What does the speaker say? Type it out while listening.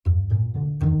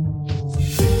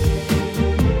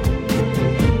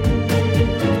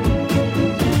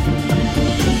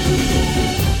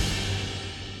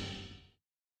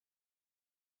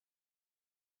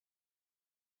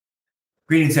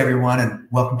Greetings, everyone, and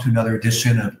welcome to another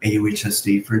edition of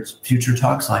AUHSD for Future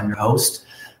Talks. I'm your host,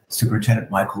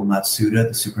 Superintendent Michael Matsuda,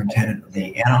 the superintendent of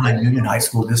the Anaheim Union High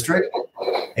School District,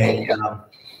 a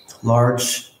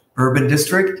large urban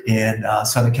district in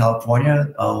Southern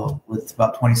California with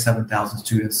about 27,000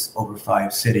 students over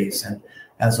 5 cities. And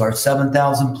as our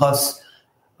 7,000 plus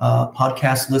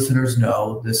podcast listeners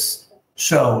know, this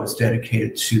show is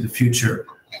dedicated to the future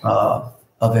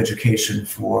of education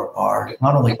for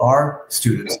not only our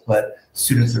students, but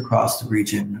students across the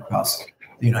region, across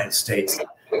the United States.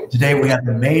 Today, we have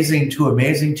two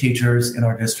amazing teachers in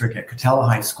our district at Katella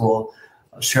High School,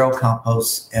 Cheryl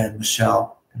Campos and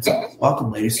Michelle.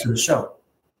 Welcome, ladies, to the show.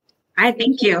 Hi,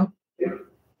 thank you.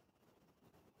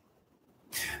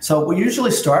 So we usually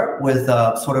start with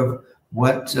sort of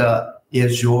what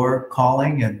is your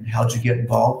calling and how did you get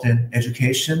involved in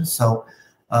education? So,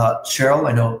 Cheryl,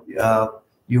 I know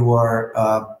you are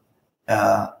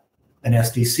an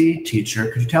SDC teacher.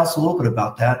 Could you tell us a little bit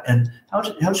about that? And how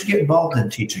did you get involved in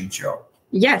teaching, Cheryl?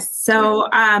 Yes. So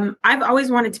I've always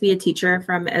wanted to be a teacher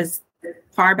from as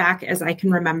far back as I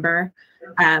can remember.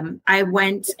 I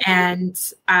went and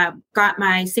got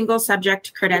my single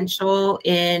subject credential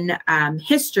in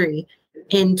history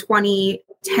in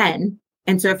 2010.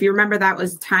 And so if you remember, that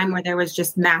was a time where there was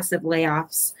just massive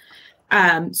layoffs.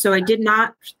 So I did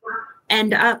not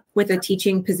end up with a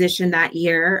teaching position that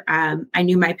year. I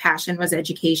knew my passion was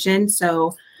education.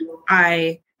 So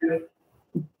I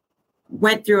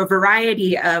went through a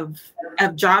variety of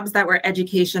jobs that were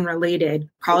education related,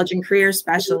 college and career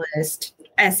specialist,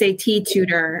 SAT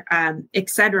tutor,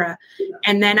 etc.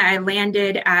 And then I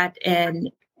landed at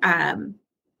an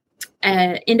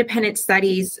independent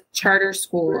studies charter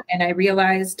school. And I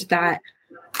realized that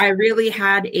I really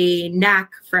had a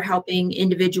knack for helping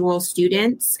individual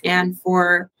students, and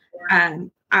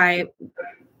I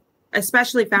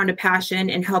especially found a passion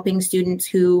in helping students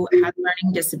who had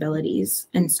learning disabilities.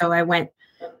 And so I went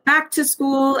back to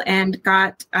school and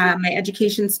got my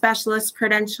education specialist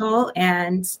credential,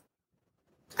 and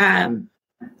am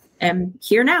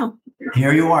here now.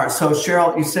 Here you are. So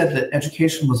Cheryl, you said that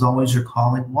education was always your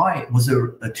calling. Why? Was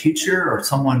there a teacher or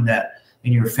someone that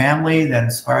in your family that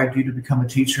inspired you to become a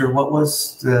teacher? What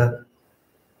was the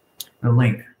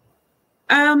link?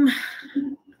 I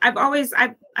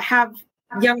have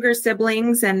younger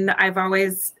siblings, and I've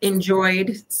always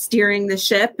enjoyed steering the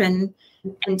ship and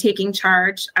taking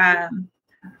charge.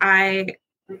 I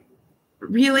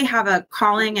really have a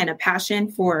calling and a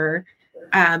passion for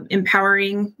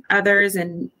empowering others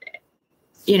and,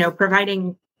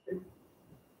 providing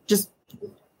just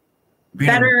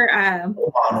better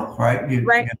model, right?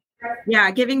 Right.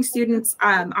 Yeah. Giving students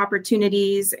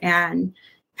opportunities and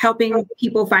helping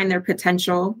people find their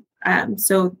potential.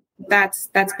 So that's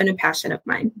been a passion of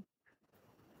mine.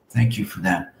 Thank you for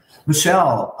that.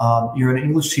 Michelle, you're an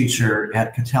English teacher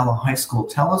at Katella High School.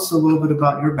 Tell us a little bit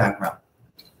about your background.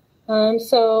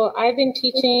 So I've been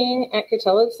teaching at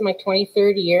Katella. This is my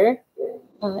 23rd year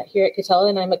here at Katella,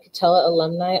 and I'm a Katella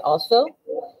alumni also.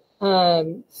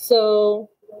 So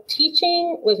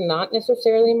teaching was not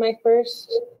necessarily my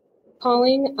first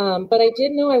calling, but I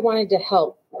did know I wanted to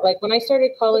help. Like when I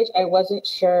started college, I wasn't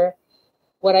sure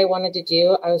what I wanted to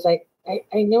do. I was like,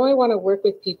 I know I want to work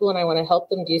with people and I want to help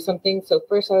them do something. So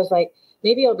first I was like,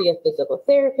 maybe I'll be a physical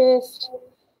therapist.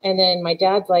 And then my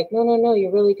dad's like, no,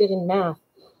 you're really good in math,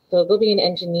 so go be an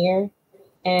engineer.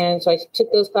 And so I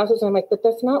took those classes and I'm like, but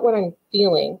that's not what I'm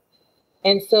feeling.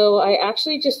 And so I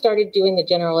actually just started doing the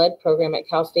general ed program at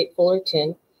Cal State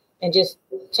Fullerton and just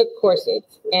took courses.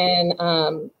 And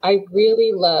I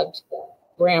really loved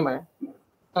grammar.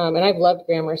 And I've loved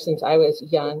grammar since I was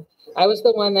young. I was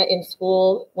the one that in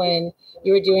school, when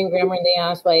you were doing grammar and they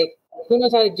asked, like, who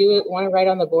knows how to do it, want to write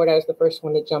on the board, I was the first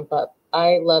one to jump up.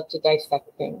 I love to dissect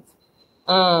things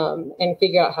and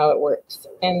figure out how it works.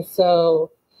 And so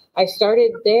I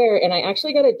started there, and I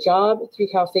actually got a job through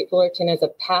Cal State Fullerton as a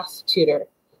past tutor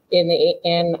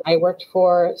and I worked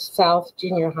for South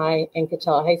Junior High and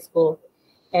Katella High School.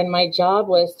 And my job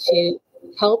was to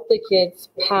help the kids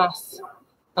pass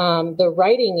the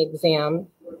writing exam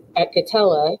at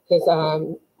Katella, because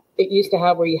it used to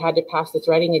have where you had to pass this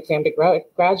writing exam to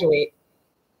graduate.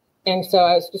 And so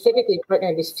I was specifically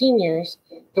partnered with seniors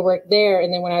to work there.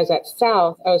 And then when I was at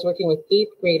South, I was working with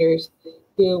 8th graders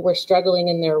who were struggling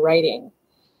in their writing.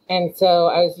 And so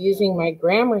I was using my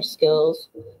grammar skills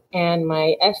and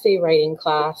my essay writing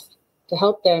class to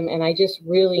help them. And I just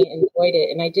really enjoyed it.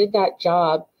 And I did that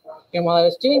job. And while I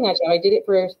was doing that job, I did it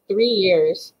for 3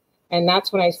 years. And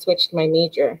that's when I switched my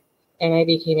major and I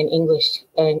became an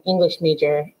English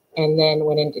major and then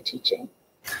went into teaching.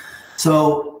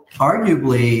 So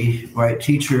arguably, right,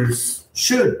 teachers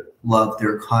should love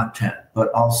their content,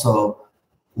 but also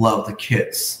love the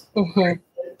kids. Mm-hmm.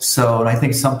 So, and I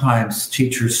think sometimes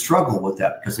teachers struggle with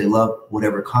that because they love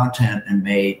whatever content and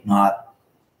may not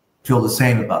feel the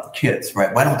same about the kids,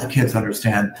 right? Why don't the kids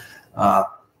understand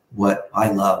what I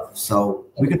love? So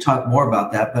we could talk more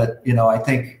about that, but I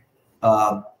think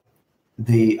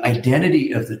the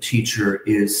identity of the teacher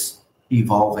is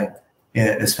evolving,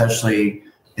 especially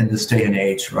in this day and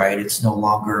age, right? It's no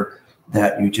longer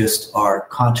that you just are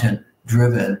content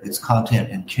driven; it's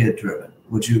content and kid driven.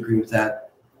 Would you agree with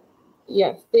that?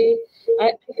 Yes,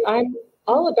 I'm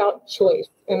all about choice,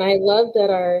 and I love that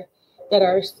our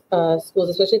schools,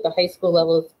 especially at the high school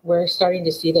levels, we're starting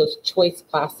to see those choice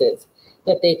classes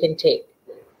that they can take,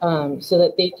 so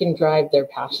that they can drive their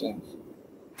passions.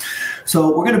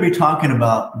 So we're going to be talking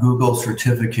about Google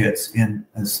certificates in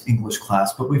this English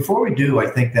class, but before we do, I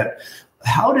think that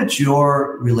how did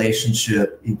your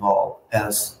relationship evolve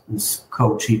as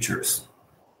co-teachers?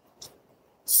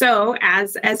 So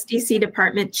as SDC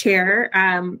department chair,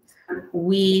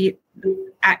 we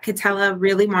at Katella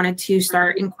really wanted to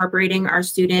start incorporating our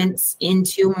students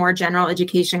into more general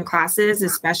education classes,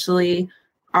 especially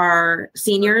our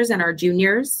seniors and our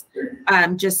juniors,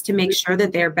 just to make sure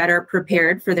that they're better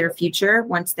prepared for their future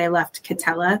once they left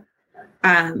Katella.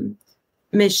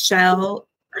 Michelle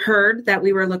heard that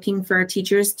we were looking for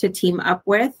teachers to team up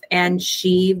with, and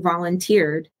she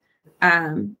volunteered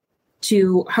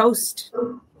to host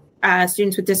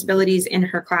students with disabilities in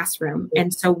her classroom.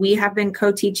 And so we have been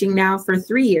co-teaching now for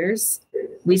 3 years.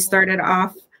 We started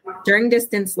off during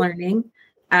distance learning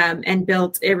and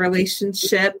built a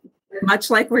relationship much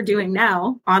like we're doing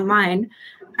now online.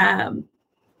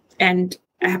 And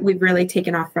we've really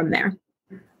taken off from there.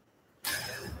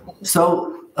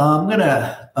 So I'm going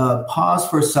to pause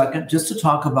for a second just to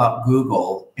talk about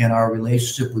Google and our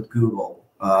relationship with Google.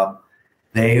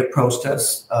 They approached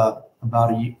us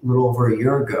about a little over a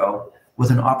year ago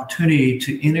with an opportunity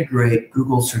to integrate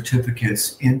Google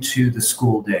certificates into the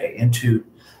school day, into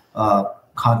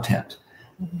content.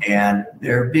 Mm-hmm. And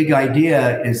their big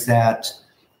idea is that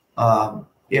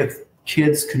if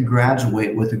kids can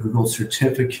graduate with a Google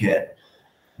certificate,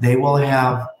 they will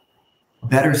have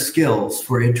better skills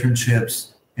for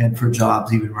internships and for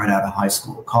jobs even right out of high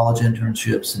school, college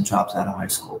internships and jobs out of high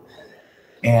school.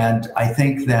 And I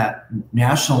think that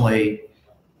nationally,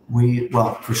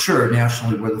 for sure,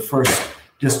 nationally, we're the first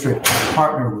district to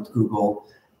partner with Google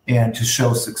and to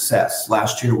show success.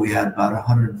 Last year, we had about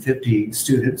 150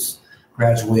 students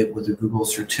graduate with a Google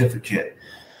certificate,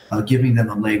 giving them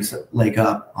a leg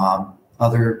up on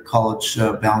other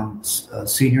college-bound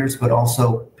seniors, but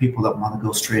also people that want to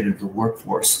go straight into the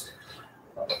workforce.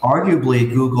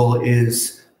 Arguably, Google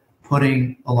is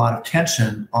putting a lot of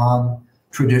tension on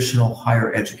traditional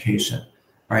higher education,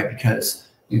 right? Because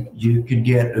you can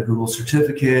get a Google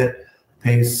certificate,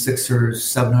 pay $600 or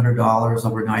 $700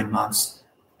 over 9 months,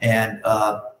 and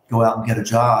go out and get a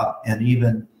job, and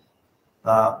even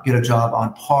get a job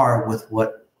on par with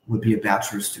what would be a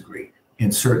bachelor's degree in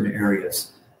certain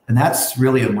areas. And that's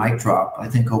really a mic drop. I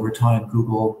think over time,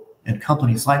 Google and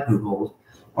companies like Google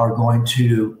are going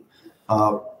to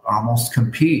almost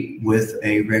compete with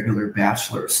a regular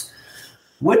bachelor's.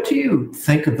 What do you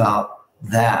think about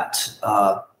that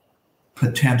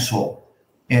potential?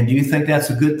 And do you think that's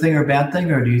a good thing or bad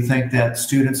thing? Or do you think that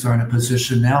students are in a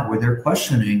position now where they're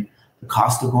questioning the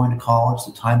cost of going to college,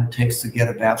 the time it takes to get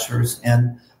a bachelor's,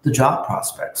 and the job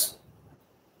prospects?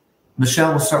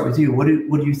 Michelle, we'll start with you. What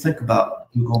do you think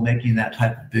about Google making that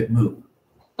type of big move?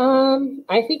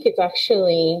 I think it's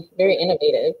actually very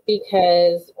innovative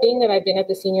because being that I've been at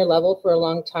the senior level for a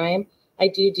long time, I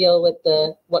do deal with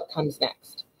what comes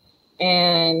next.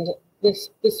 And the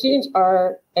students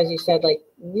are, as you said, like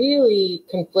really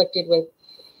conflicted with,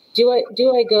 do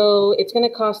I go? It's going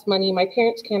to cost money. My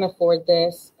parents can't afford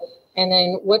this. And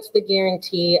then what's the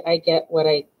guarantee I get what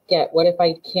I get? What if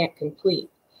I can't complete?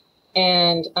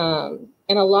 And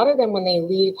a lot of them, when they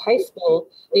leave high school,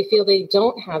 they feel they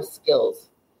don't have skills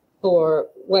for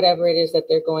whatever it is that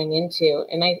they're going into.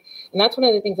 And that's one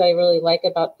of the things I really like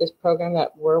about this program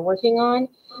that we're working on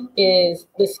is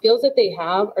the skills that they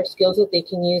have are skills that they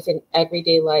can use in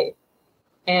everyday life.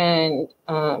 And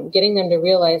getting them to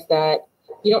realize that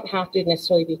you don't have to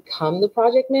necessarily become the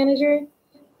project manager,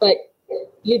 but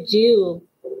you do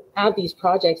have these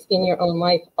projects in your own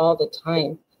life all the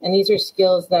time. And these are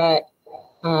skills that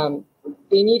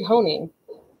they need honing.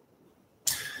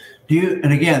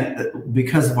 And again,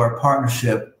 because of our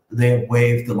partnership, they have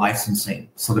waived the licensing.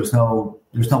 So there's no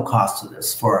cost to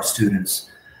this for our students.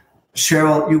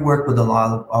 Cheryl, you work with a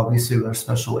lot of, obviously, with our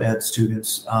special ed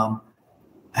students.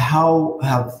 how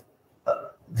have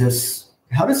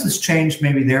how does this change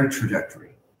maybe their trajectory?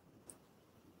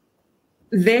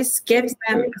 This gives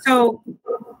them, so,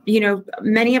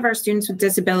 many of our students with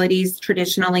disabilities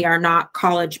traditionally are not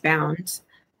college bound.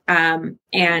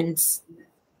 And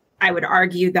I would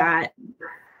argue that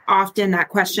often that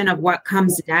question of what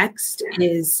comes next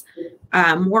is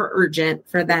more urgent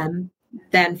for them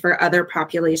than for other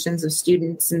populations of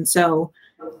students. And so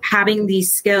having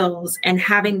these skills and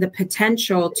having the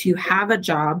potential to have a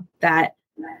job that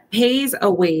pays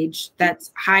a wage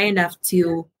that's high enough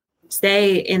to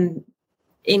stay in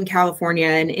California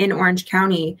and in Orange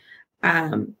County,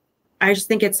 I just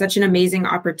think it's such an amazing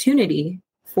opportunity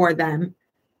for them.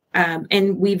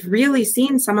 And we've really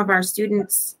seen some of our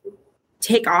students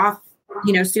take off,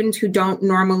 students who don't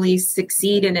normally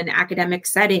succeed in an academic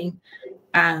setting,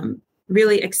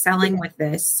 really excelling with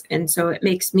this. And so it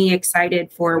makes me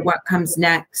excited for what comes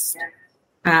next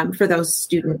for those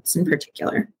students in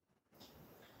particular.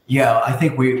 Yeah, I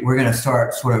think we're going to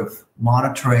start sort of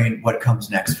monitoring what comes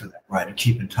next for them, right, and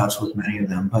keep in touch with many of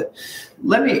them. But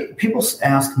people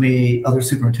ask me, other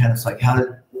superintendents, like, how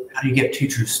do you get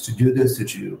teachers to do this?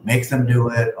 Did you make them do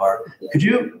it? Or could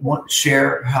you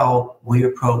share how we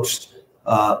approached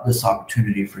this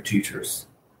opportunity for teachers?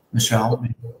 Michelle?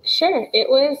 Sure. It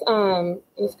was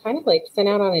kind of like sent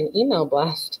out on an email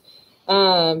blast.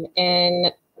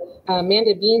 And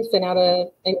Amanda Bean sent out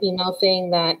an email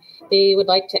saying that they would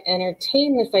like to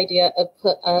entertain this idea of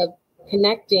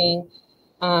connecting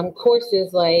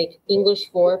courses like English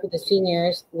 4 for the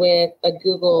seniors with a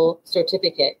Google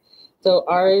certificate. So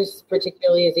ours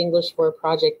particularly is English 4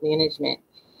 project management.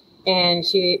 And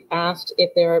she asked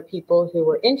if there are people who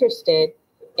were interested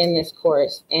in this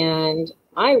course. And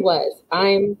I love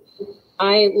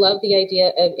the idea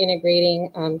of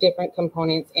integrating different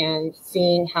components and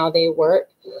seeing how they work.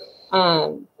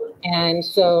 And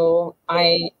so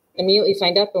I immediately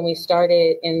signed up when we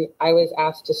started, and I was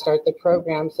asked to start the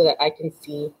program so that I can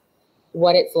see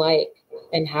what it's like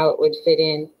and how it would fit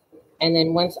in. And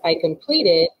then once I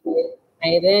completed,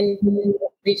 I then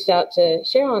reached out to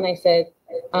Cheryl and I said,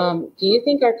 do you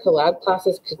think our collab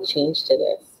classes could change to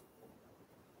this?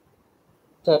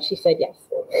 So she said yes.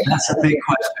 That's a big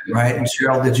question, right? And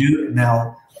Cheryl, did you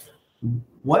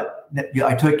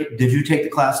take the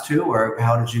class too, or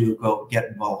how did you get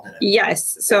involved in it?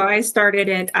 Yes. So I started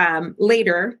it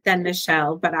later than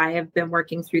Michelle, but I have been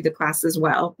working through the class as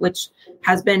well, which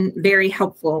has been very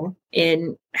helpful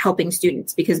in helping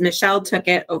students because Michelle took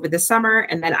it over the summer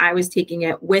and then I was taking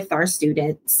it with our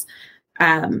students,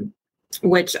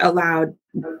 which allowed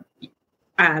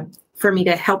for me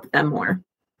to help them more.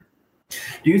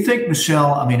 Do you think,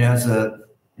 Michelle, as a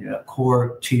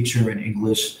core teacher in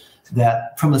English,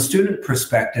 that from a student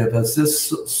perspective, is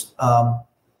this how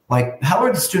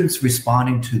are the students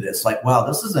responding to this? Like, wow,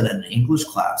 this isn't an English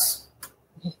class.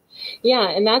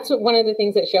 Yeah, and that's one of the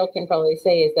things that Cheryl can probably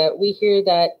say is that we hear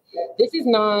that this is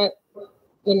not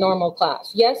the normal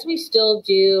class. Yes, we still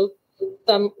do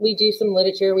some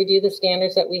literature, we do the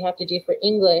standards that we have to do for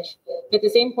English, but at the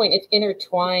same point, it's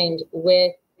intertwined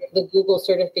with the Google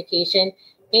certification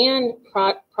and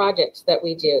projects that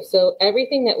we do. So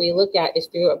everything that we look at is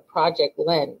through a project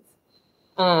lens.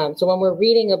 So when we're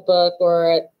reading a book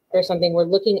or something, we're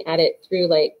looking at it through,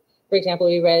 like, for example,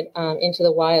 we read Into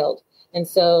the Wild. And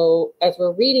so as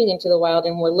we're reading Into the Wild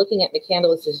and we're looking at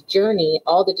McCandless's journey,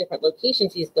 all the different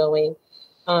locations he's going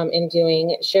and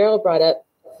doing, Cheryl brought up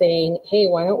saying, hey,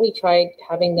 why don't we try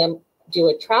having them do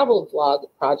a travel vlog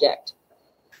project?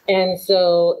 And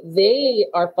so they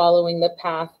are following the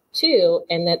path too,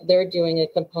 and that they're doing a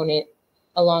component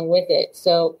along with it.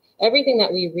 So everything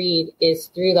that we read is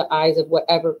through the eyes of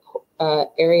whatever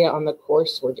area on the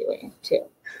course we're doing too.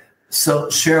 So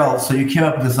Cheryl, you came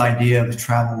up with this idea of the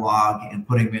travel log and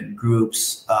putting them in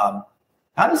groups. How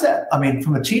does that,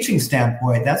 from a teaching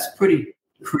standpoint, that's pretty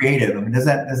creative. Does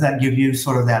that give you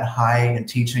sort of that high in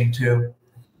teaching too?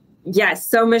 Yes.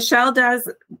 So Michelle does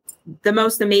the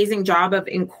most amazing job of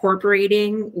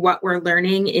incorporating what we're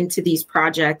learning into these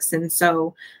projects. And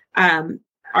so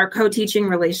our co-teaching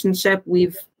relationship,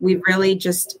 we've really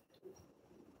just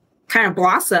kind of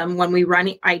blossom when we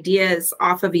run ideas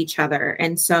off of each other.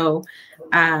 And so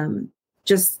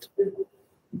just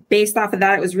based off of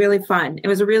that, it was really fun. It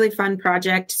was a really fun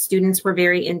project. Students were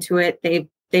very into it.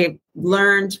 They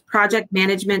learned project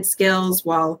management skills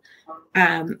while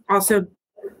also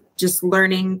just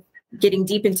getting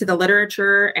deep into the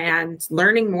literature and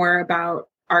learning more about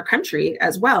our country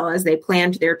as well as they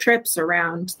planned their trips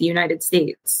around the United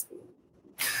States.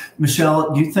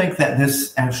 Michelle, do you think that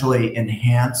this actually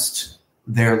enhanced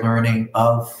their learning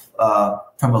of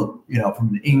from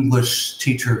an English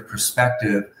teacher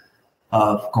perspective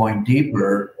of going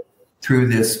deeper through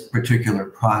this particular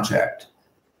project.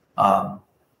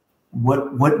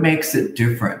 What makes it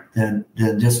different than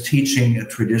just teaching a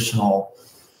traditional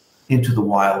Into the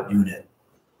Wild unit?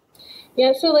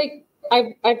 Yeah, so like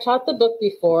I've taught the book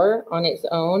before on its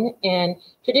own, and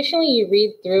traditionally you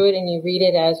read through it and you read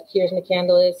it as here's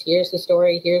McCandless, here's the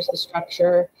story, here's the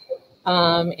structure,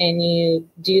 and you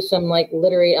do some like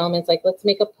literary elements, like let's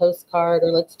make a postcard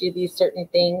or let's do these certain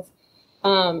things.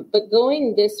 But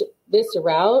going this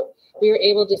route, we were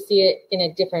able to see it in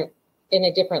a different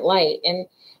light, and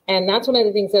that's one of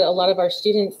the things that a lot of our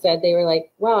students said. They were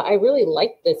like, "Wow, I really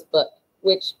like this book,"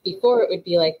 which before it would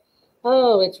be like,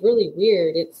 "Oh, it's really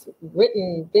weird. It's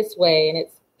written this way, and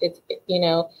it's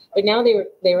But now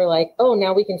they were like, "Oh,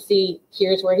 now we can see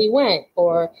here's where he went,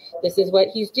 or this is what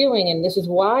he's doing, and this is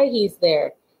why he's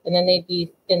there." And then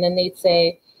they'd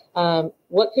say,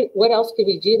 "What else could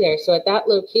we do there?" So at that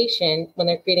location, when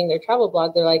they're creating their travel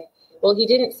blog, they're like, "Well, he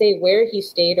didn't say where he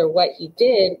stayed or what he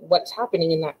did. What's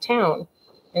happening in that town?"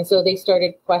 And so they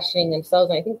started questioning themselves.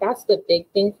 And I think that's the big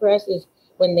thing for us, is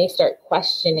when they start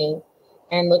questioning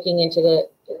and looking into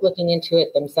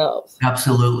it themselves.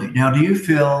 Absolutely. Now, do you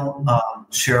feel,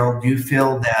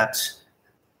 Cheryl, that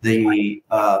the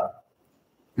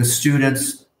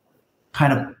students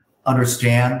kind of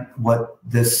understand what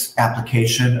this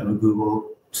application of a Google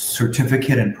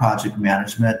certificate in project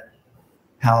management,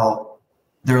 how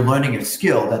they're learning a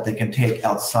skill that they can take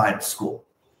outside of school?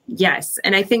 Yes.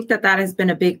 And I think that has been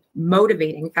a big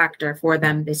motivating factor for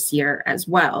them this year as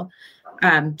well.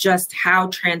 Just how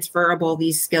transferable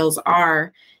these skills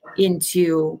are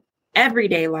into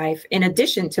everyday life in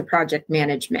addition to project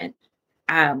management.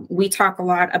 We talk a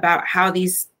lot about how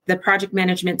the project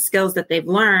management skills that they've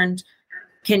learned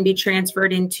can be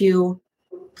transferred into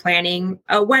planning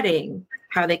a wedding,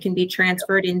 how they can be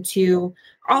transferred into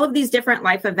all of these different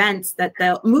life events that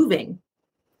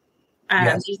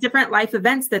these different life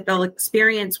events that they'll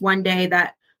experience one day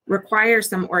that require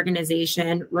some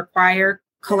organization, require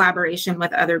collaboration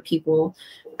with other people.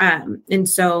 And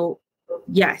so,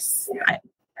 yes,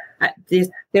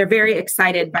 they're very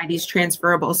excited by these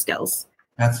transferable skills.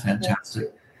 That's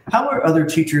fantastic. How are other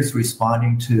teachers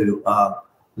responding to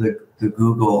the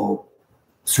Google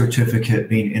certificate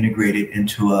being integrated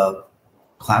into a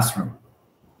classroom?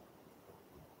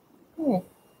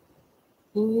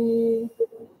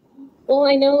 Well,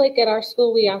 I know like at our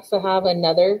school, we also have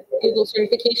another Google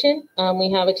certification.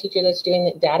 We have a teacher that's doing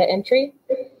the data entry.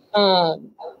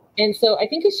 And so I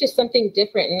think it's just something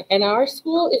different. And our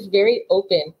school is very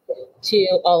open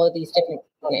to all of these different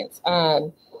components.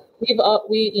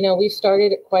 We've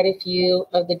started quite a few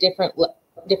of the different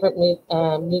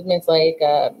movements, like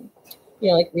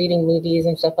reading movies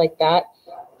and stuff like that.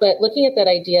 But looking at that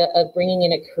idea of bringing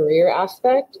in a career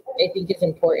aspect, I think is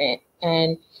important.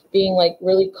 And being like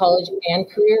really college and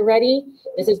career ready,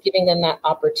 this is giving them that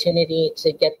opportunity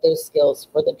to get those skills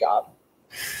for the job.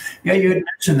 Yeah, you had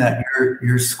mentioned that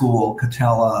your school,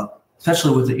 Katella,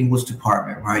 especially with the English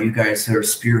department, right? You guys are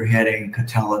spearheading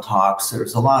Katella Talks.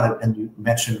 There's a lot of, and you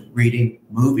mentioned reading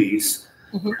movies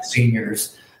for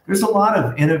seniors. There's a lot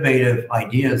of innovative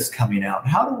ideas coming out.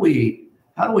 How do we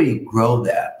grow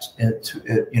that at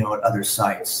other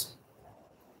sites?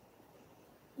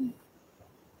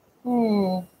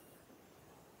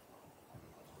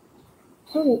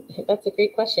 That's a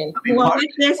great question. Well,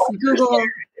 with this Google,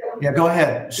 yeah, go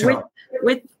ahead, Cheryl.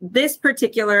 With this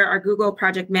particular, our Google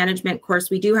project management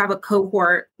course, we do have a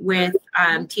cohort with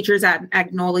teachers at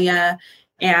Magnolia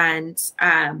and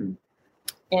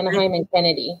Anaheim and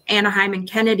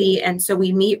Kennedy. And so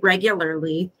we meet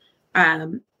regularly,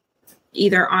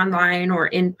 either online or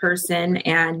in person,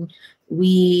 and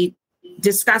we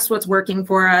discuss what's working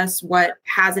for us, what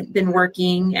hasn't been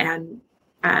working, and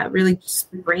really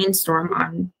just brainstorm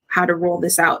on how to roll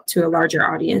this out to a larger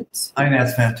audience. I think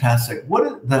that's fantastic.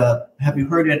 Have you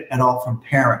heard it at all from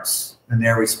parents and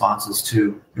their responses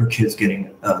to their kids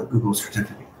getting a Google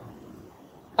certificate?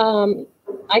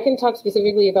 I can talk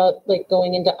specifically about like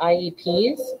going into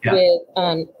IEPs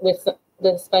with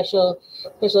the special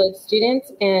ed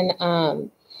students, and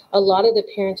a lot of the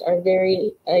parents are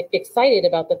very excited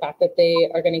about the fact that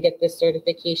they are going to get this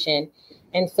certification.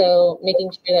 And so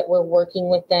making sure that we're working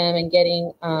with them and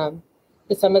getting,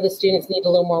 because some of the students need a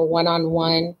little more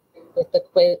one-on-one with the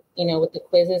quiz, with the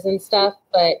quizzes and stuff,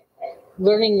 but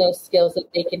learning those skills that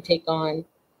they can take on.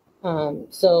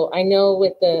 So I know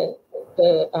with the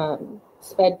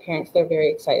SPED parents, they're very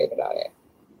excited about it.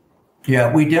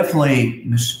 Yeah,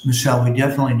 Michelle, we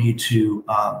definitely need to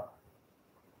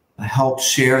help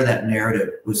share that narrative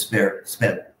with parents,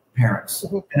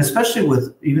 Mm-hmm. and especially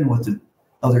with the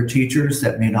other teachers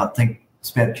that may not think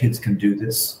SPED kids can do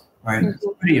this. Right? Mm-hmm. It's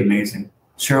pretty amazing.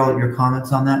 Cheryl, your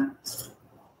comments on that?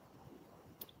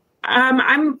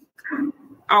 I'm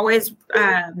always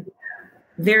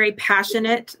very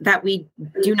passionate that we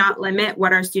do not limit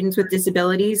what our students with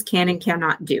disabilities can and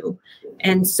cannot do.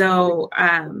 And so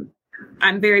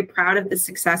I'm very proud of the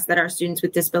success that our students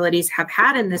with disabilities have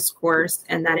had in this course,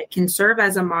 and that it can serve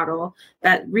as a model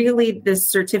that really this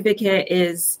certificate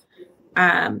is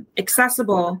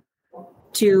accessible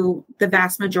to the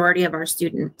vast majority of our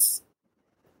students.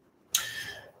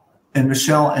 And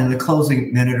Michelle, in the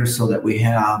closing minute or so that we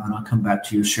have, and I'll come back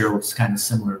to you, Cheryl, it's kind of a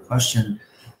similar question.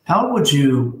 How would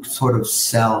you sort of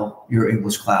sell your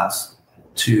English class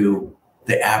to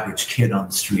the average kid on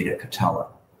the street at Katella?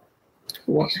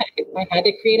 I had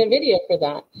to create a video for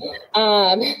that.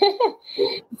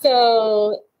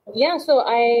 So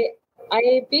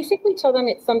I basically tell them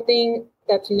it's something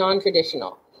that's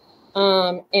non-traditional,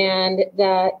 and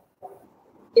that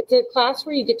it's a class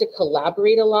where you get to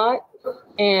collaborate a lot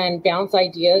and bounce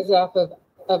ideas off of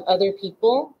other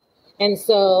people. And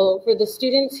so for the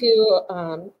students who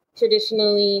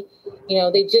traditionally,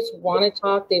 they just want to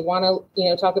talk, they want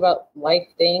to, talk about life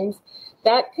things,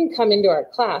 that can come into our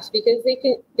class because they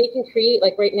can create,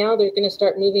 like right now, they're going to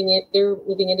start moving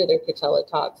into their Katella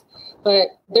talks, but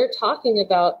they're talking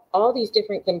about all these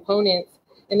different components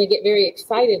and they get very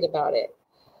excited about it.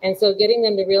 And so getting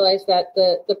them to realize that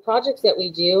the projects that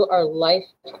we do are life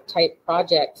type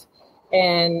projects.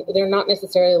 And they're not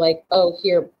necessarily like, oh,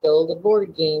 here, build a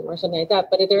board game or something like that.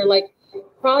 But they're like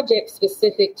projects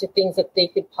specific to things that they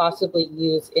could possibly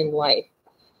use in life.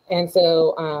 And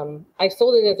so I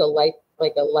sold it as a life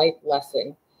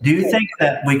lesson. Do you think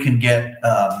that we can get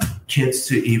kids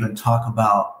to even talk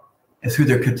about, through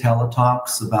their Katella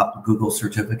talks, about the Google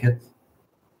certificate?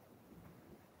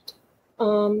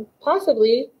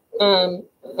 Possibly.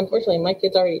 Unfortunately, my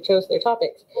kids already chose their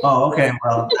topics. Oh, okay.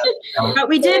 Well, but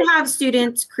we did have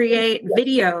students create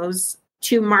videos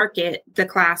to market the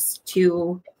class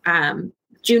to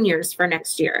juniors for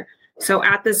next year. So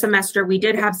at the semester, we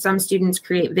did have some students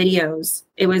create videos.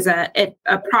 It was a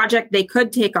project they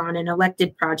could take on, an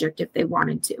elected project if they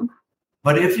wanted to.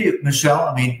 But Michelle,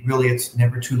 I mean, really, it's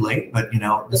never too late. But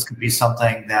this could be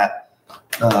something that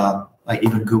like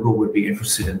even Google would be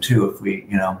interested in too, if we,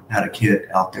 had a kid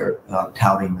out there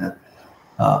touting the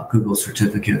Google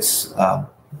certificates. I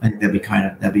think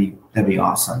that'd be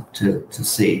awesome to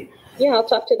see. Yeah, I'll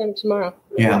talk to them tomorrow.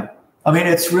 Yeah, I mean,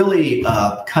 it's really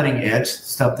cutting edge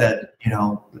stuff that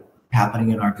happening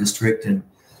in our district, and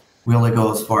we only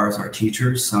go as far as our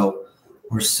teachers. So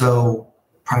we're so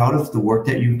proud of the work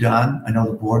that you've done. I know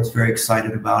the board is very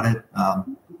excited about it.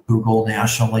 Google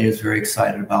nationally is very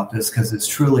excited about this because it's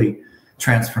truly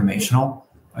transformational.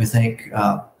 I think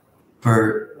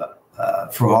for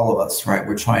all of us, right?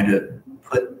 We're trying to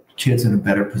put kids in a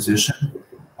better position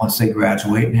once they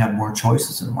graduate and have more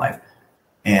choices in life.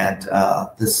 And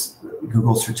this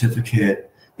Google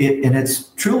certificate, it's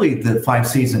truly the 5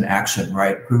 C's in action,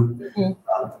 right? Group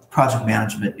project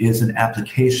management is an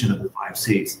application of the 5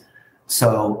 C's.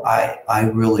 So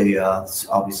I really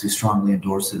obviously strongly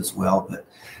endorse it as well. But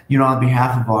on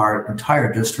behalf of our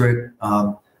entire district,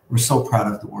 we're so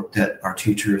proud of the work that our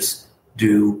teachers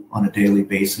do on a daily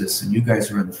basis, and you guys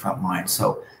are in the front line.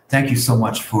 So thank you so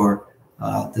much for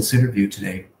this interview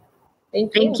today.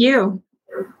 Thank you. Thank you.